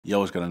Yo,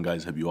 what's going on,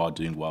 guys? Hope you are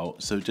doing well.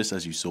 So just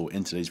as you saw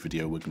in today's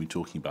video, we're going to be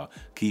talking about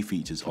key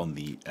features on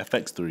the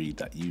FX3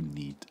 that you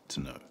need to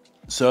know.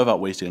 So without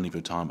wasting any of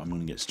your time, I'm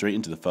going to get straight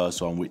into the first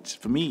one, which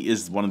for me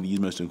is one of the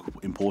most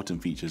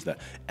important features that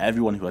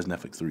everyone who has an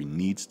FX3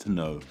 needs to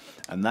know,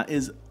 and that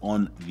is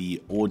on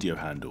the audio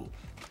handle.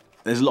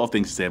 There's a lot of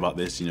things to say about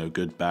this,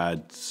 good,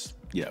 bad.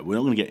 Yeah, we're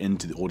not going to get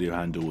into the audio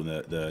handle and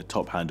the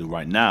top handle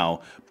right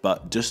now,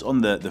 but just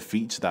on the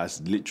feature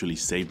that's literally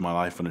saved my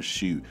life on a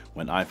shoot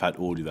when I've had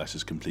audio that's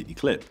just completely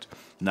clipped.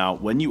 Now,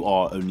 when you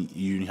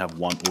only have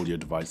one audio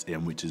device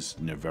in, which is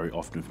very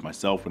often for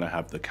myself when I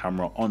have the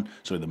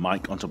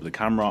mic on top of the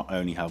camera, I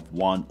only have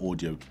one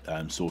audio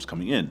source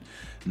coming in.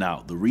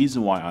 Now, the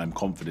reason why I'm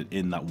confident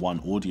in that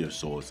one audio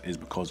source is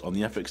because on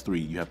the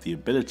FX3 you have the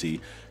ability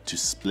to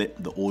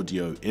split the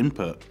audio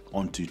input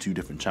onto two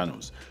different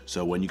channels.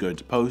 So when you go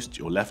into post,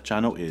 your left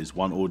channel is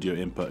one audio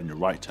input and your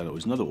right channel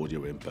is another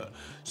audio input.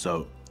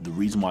 So the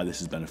reason why this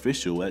is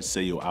beneficial, let's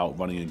say you're out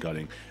running and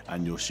gunning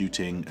and you're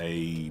shooting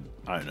a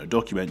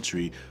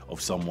documentary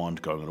of someone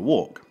going on a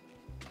walk.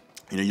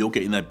 You're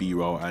getting their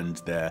B-roll and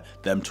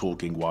them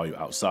talking while you're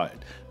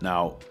outside.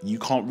 Now, you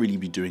can't really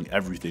be doing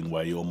everything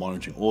where you're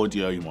monitoring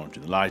audio, you're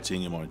monitoring the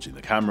lighting, you're monitoring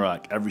the camera,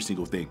 like every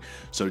single thing.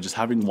 So just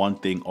having one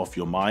thing off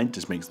your mind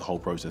just makes the whole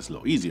process a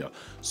lot easier.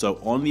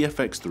 So on the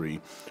FX3,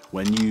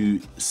 when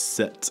you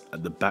set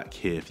at the back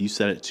here, if you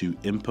set it to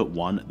input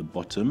 1 at the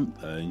bottom,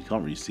 you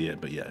can't really see it,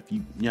 but yeah, if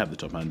you have the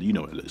top handle, you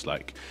know what it looks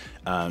like.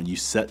 You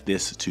set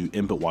this to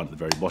input 1 at the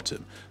very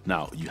bottom.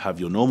 Now, you have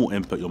your normal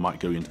input, your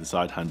mic going into the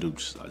side handle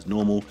just as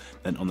normal.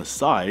 Then on the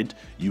side,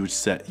 you would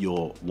set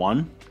your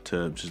 1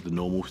 to just the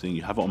normal thing.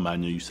 You have it on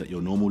manual, you set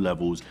your normal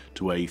levels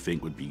to where you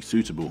think would be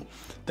suitable.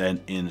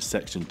 Then in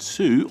section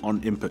 2,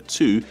 on input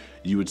 2,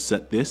 you would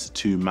set this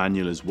to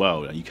manual as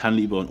well. Now, you can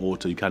leave it on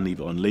auto, you can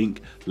leave it on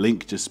link.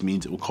 Link just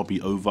means it will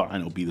copy over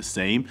and it will be the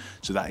same.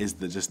 So that is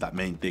just that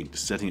main thing,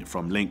 just setting it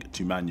from link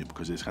to manual,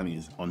 because it's kind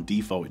of on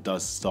default, it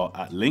does start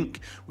at link,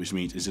 which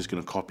means it's just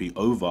going to copy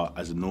over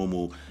as a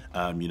normal,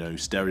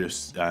 stereo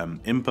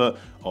input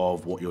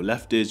of what your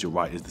left is, your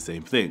right is the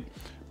same thing.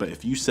 But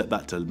if you set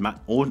that to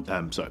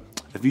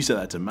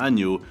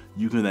manual,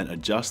 you can then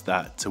adjust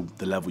that to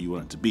the level you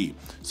want it to be.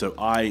 So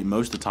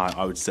most of the time,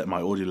 I would set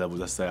my audio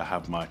levels. Let's say I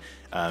have my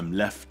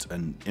left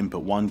and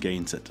input 1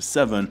 gain set to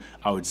 7.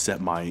 I would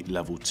set my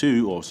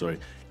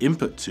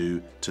input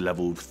 2 to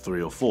level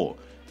 3 or 4.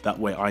 That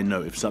way I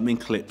know if something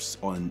clips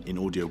in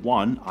audio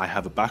 1, I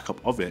have a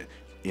backup of it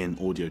in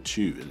audio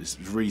 2. It's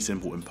really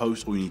simple. In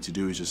post, all you need to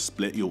do is just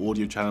split your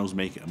audio channels,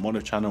 make it a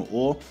mono channel,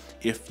 or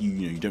if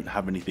you don't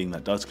have anything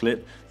that does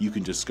clip, you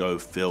can just go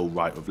fill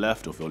right with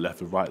left or fill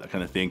left with right, that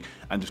kind of thing,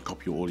 and just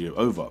copy your audio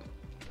over.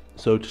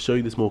 So to show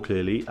you this more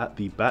clearly, at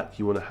the back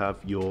you want to have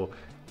your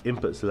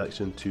input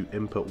selection to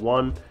input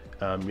 1.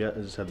 I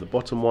just have the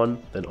bottom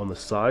one. Then on the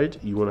side,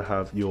 you want to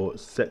have your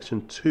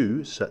section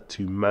 2 set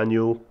to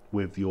manual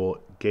with your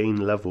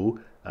gain level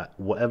at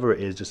whatever it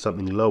is, just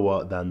something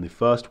lower than the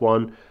first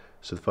one.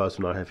 So the first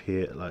one I have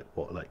here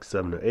like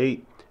 7 or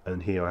 8,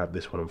 and here I have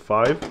this one on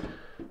 5.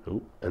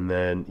 And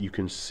then you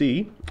can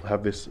see I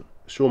have this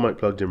Shure mic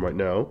plugged in right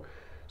now.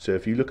 So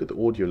if you look at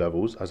the audio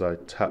levels as I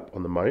tap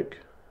on the mic,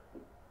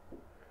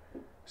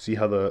 see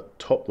how the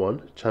top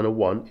one, channel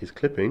 1, is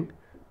clipping,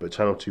 but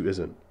channel 2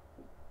 isn't.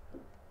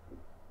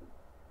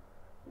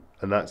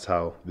 And that's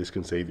how this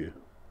can save you.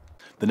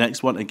 The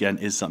next one, again,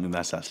 is something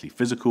that's actually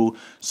physical.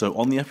 So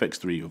on the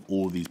FX3, with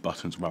all these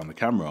buttons around the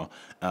camera,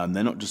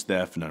 they're not just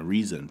there for no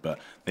reason, but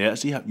you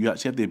actually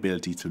have the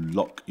ability to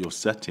lock your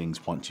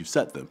settings once you've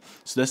set them.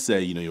 So let's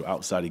say you're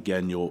outside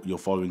again, you're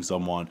following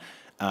someone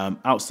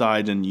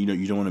outside, and you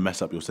don't want to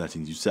mess up your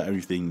settings. You set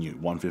everything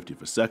 150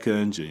 per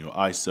second. Your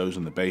ISOs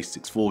on the base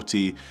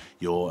 640.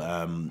 Your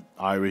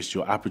iris,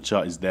 your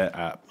aperture is there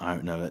at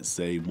let's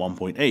say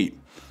 1.8,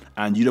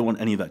 and you don't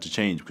want any of that to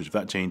change, because if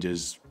that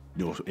changes,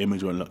 your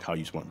image won't look how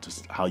you want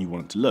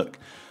it to look.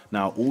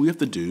 Now, all you have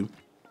to do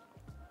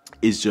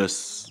is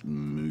just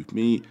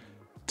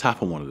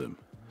tap on one of them,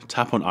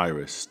 tap on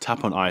iris,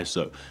 tap on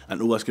ISO, and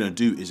all that's going to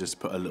do is just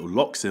put a little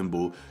lock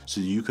symbol,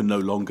 so you can no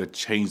longer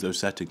change those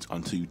settings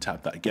until you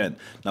tap that again.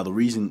 Now, the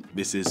reason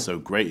this is so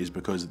great is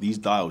because these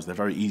dials, they're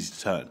very easy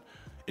to turn.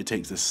 It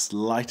takes the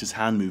slightest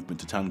hand movement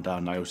to turn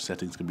down. Now your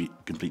settings can be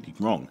completely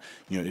wrong.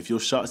 If your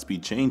shutter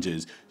speed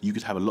changes, you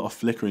could have a lot of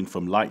flickering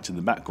from lights in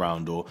the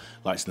background or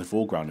lights in the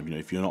foreground.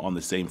 If you're not on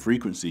the same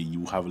frequency, you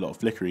will have a lot of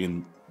flickering,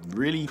 and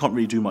really you can't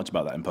really do much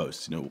about that in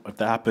post. If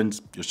that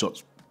happens, your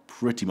shot's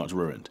pretty much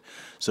ruined.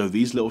 So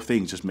these little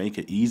things just make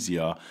it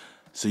easier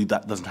so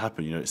that doesn't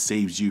happen. It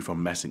saves you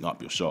from messing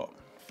up your shot.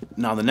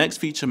 Now, the next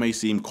feature may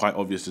seem quite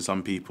obvious to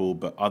some people,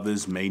 but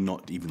others may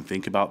not even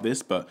think about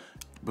this. But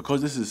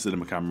because this is a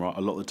cinema camera,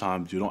 a lot of the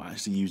times you're not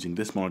actually using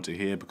this monitor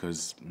here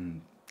because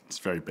it's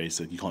very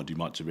basic. You can't do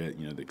much of it.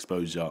 The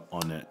exposure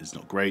on it is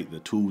not great. The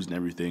tools and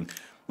everything,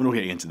 we're not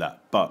getting into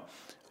that. But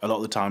a lot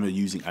of the time you're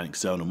using an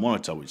external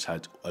monitor, which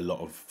has a lot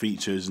of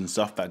features and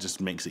stuff that just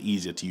makes it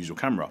easier to use your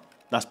camera.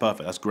 That's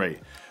perfect, that's great.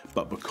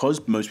 But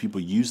because most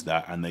people use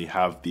that and they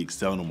have the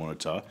external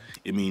monitor,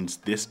 it means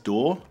this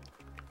door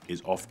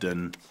is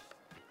often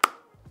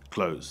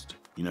closed.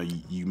 You know,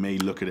 you may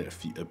look at it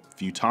a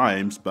few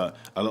times, but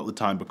a lot of the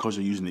time, because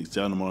you're using the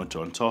external monitor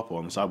on top or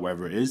on the side,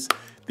 wherever it is,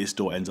 this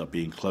door ends up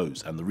being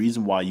closed. And the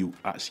reason why you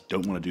actually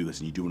don't want to do this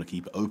and you do want to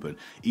keep it open,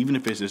 even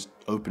if it's just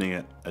opening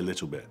it a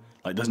little bit,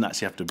 like it doesn't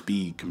actually have to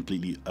be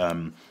completely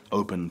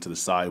open to the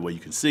side where you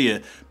can see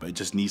it, but it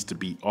just needs to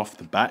be off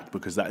the back,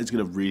 because that is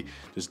going to really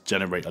just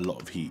generate a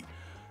lot of heat.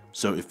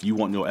 So if you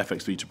want your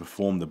FX3 to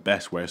perform the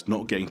best, where it's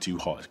not getting too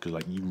hot, because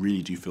like you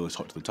really do feel it's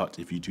hot to the touch,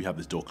 if you do have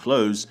this door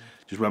closed,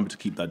 just remember to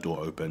keep that door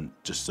open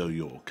just so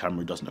your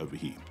camera doesn't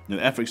overheat. Now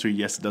the FX3,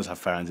 yes, it does have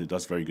fans, it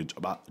does a very good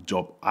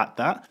job at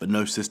that, but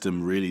no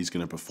system really is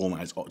going to perform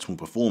at its optimal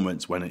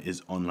performance when it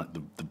is on like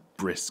the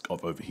brisk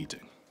of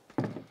overheating.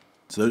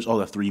 So those are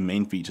the three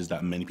main features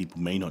that many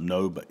people may not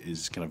know, but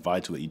is kind of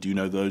vital that you do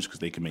know those, because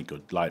they can make your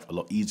life a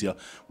lot easier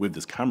with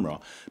this camera.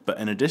 But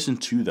in addition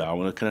to that, I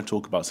want to kind of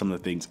talk about some of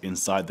the things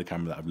inside the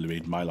camera that have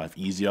made my life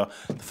easier.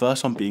 The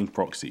first one being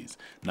proxies.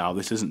 Now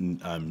this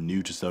isn't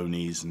new to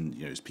Sony's, and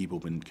you know, people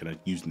have been kind of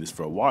using this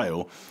for a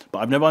while, but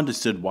I've never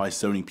understood why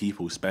Sony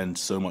people spend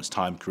so much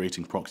time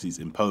creating proxies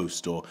in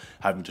post or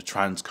having to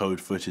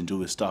transcode footage and do all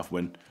this stuff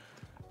when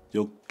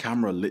your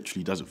camera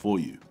literally does it for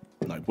you.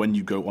 Like when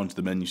you go onto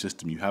the menu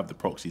system, you have the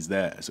proxies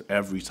there. So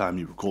every time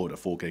you record a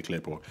 4K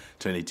clip or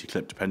 1080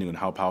 clip, depending on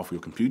how powerful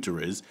your computer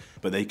is,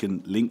 but they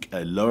can link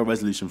a lower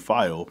resolution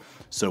file.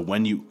 So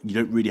when you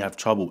don't really have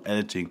trouble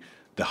editing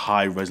the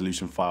high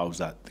resolution files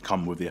that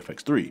come with the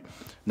FX3.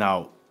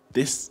 Now,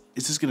 this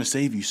is just going to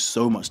save you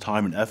so much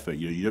time and effort.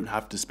 You know, you don't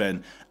have to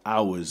spend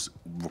hours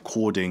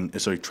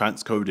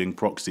transcoding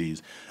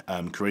proxies,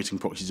 creating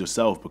proxies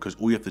yourself, because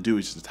all you have to do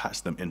is just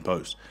attach them in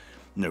post.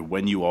 You know,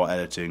 when you are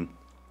editing,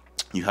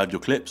 you have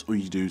your clips, all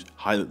you do is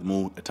highlight them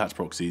all, attach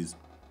proxies,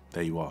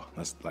 there you are.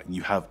 That's like,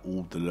 you have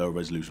all the low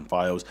resolution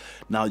files.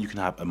 Now you can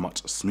have a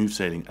much smooth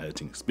sailing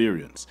editing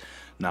experience.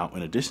 Now,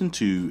 in addition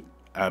to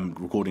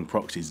recording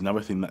proxies,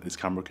 another thing that this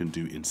camera can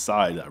do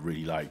inside that I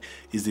really like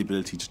is the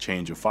ability to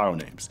change your file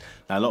names.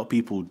 Now, a lot of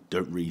people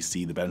don't really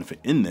see the benefit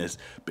in this,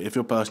 but if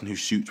you're a person who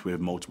shoots with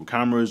multiple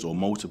cameras or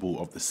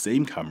multiple of the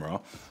same camera,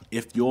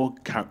 if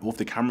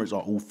the cameras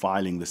are all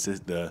filing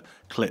the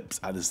clips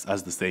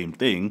as the same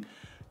thing,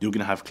 you're going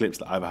to have clips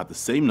that either have the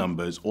same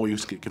numbers or you'll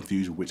just get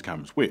confused with which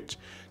camera's which.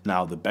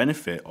 Now, the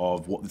benefit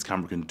of what this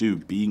camera can do,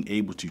 being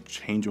able to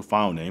change your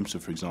file name. So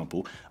for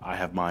example, I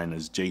have mine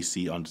as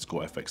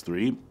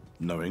JC_FX3,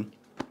 knowing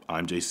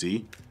I'm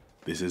JC,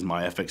 this is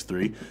my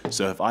FX3.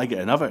 So if I get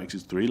another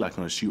FX3, like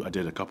on a shoot I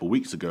did a couple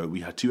weeks ago,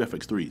 we had two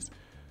FX3s.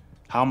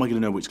 How am I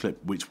going to know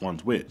which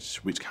one's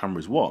which camera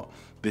is what?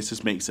 This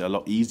just makes it a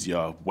lot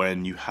easier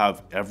when you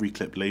have every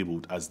clip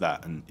labeled as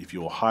that. And if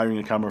you're hiring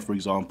a camera, for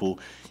example,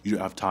 you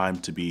don't have time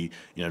to be,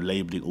 you know,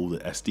 labeling all the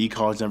SD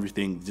cards and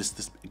everything.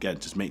 This again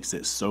just makes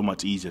it so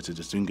much easier to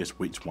distinguish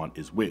which one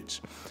is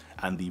which.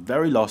 And the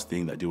very last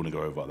thing that I do want to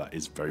go over that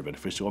is very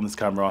beneficial on this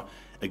camera,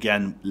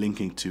 again,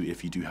 linking to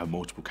if you do have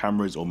multiple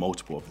cameras or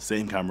multiple of the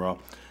same camera,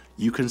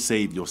 you can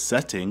save your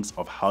settings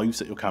of how you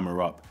set your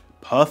camera up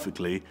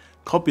perfectly,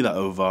 copy that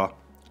over,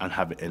 and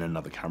have it in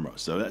another camera.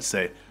 So let's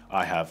say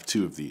I have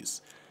two of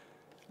these.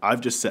 I've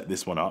just set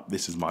this one up,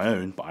 this is my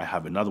own, but I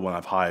have another one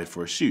I've hired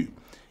for a shoot.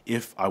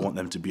 If I want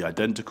them to be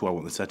identical, I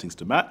want the settings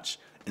to match,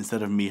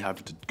 instead of me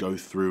having to go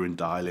through and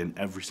dial in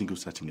every single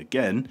setting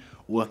again,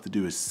 all I have to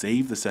do is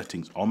save the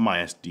settings on my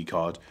SD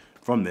card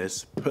from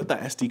this, put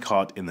that SD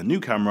card in the new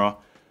camera,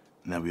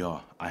 and there we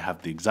are. I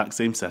have the exact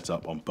same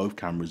setup on both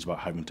cameras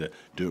without having to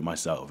do it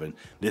myself. And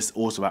this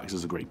also acts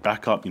as a great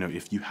backup, you know,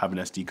 if you have an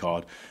SD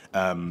card,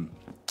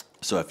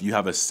 so if you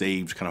have a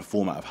saved kind of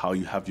format of how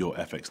you have your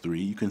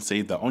FX3, you can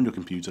save that on your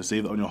computer,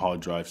 save it on your hard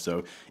drive.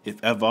 So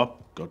if ever,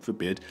 God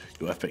forbid,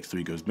 your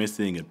FX3 goes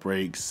missing, it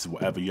breaks,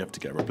 whatever, you have to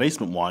get a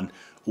replacement one,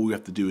 all you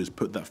have to do is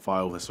put that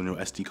file that's on your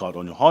SD card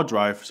on your hard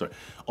drive, so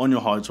on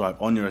your hard drive,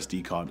 on your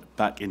SD card,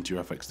 back into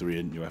your FX3,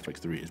 and your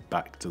FX3 is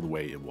back to the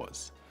way it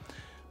was.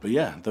 But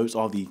yeah, those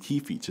are the key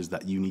features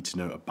that you need to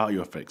know about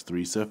your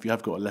FX3. So if you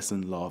have got a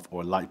lesson, laugh,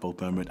 or a light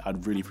bulb moment,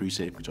 I'd really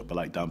appreciate it if you drop a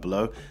like down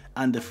below.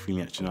 And if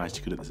feeling extra nice,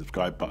 you could hit the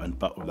subscribe button.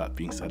 But with that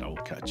being said, I will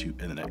catch you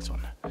in the next one.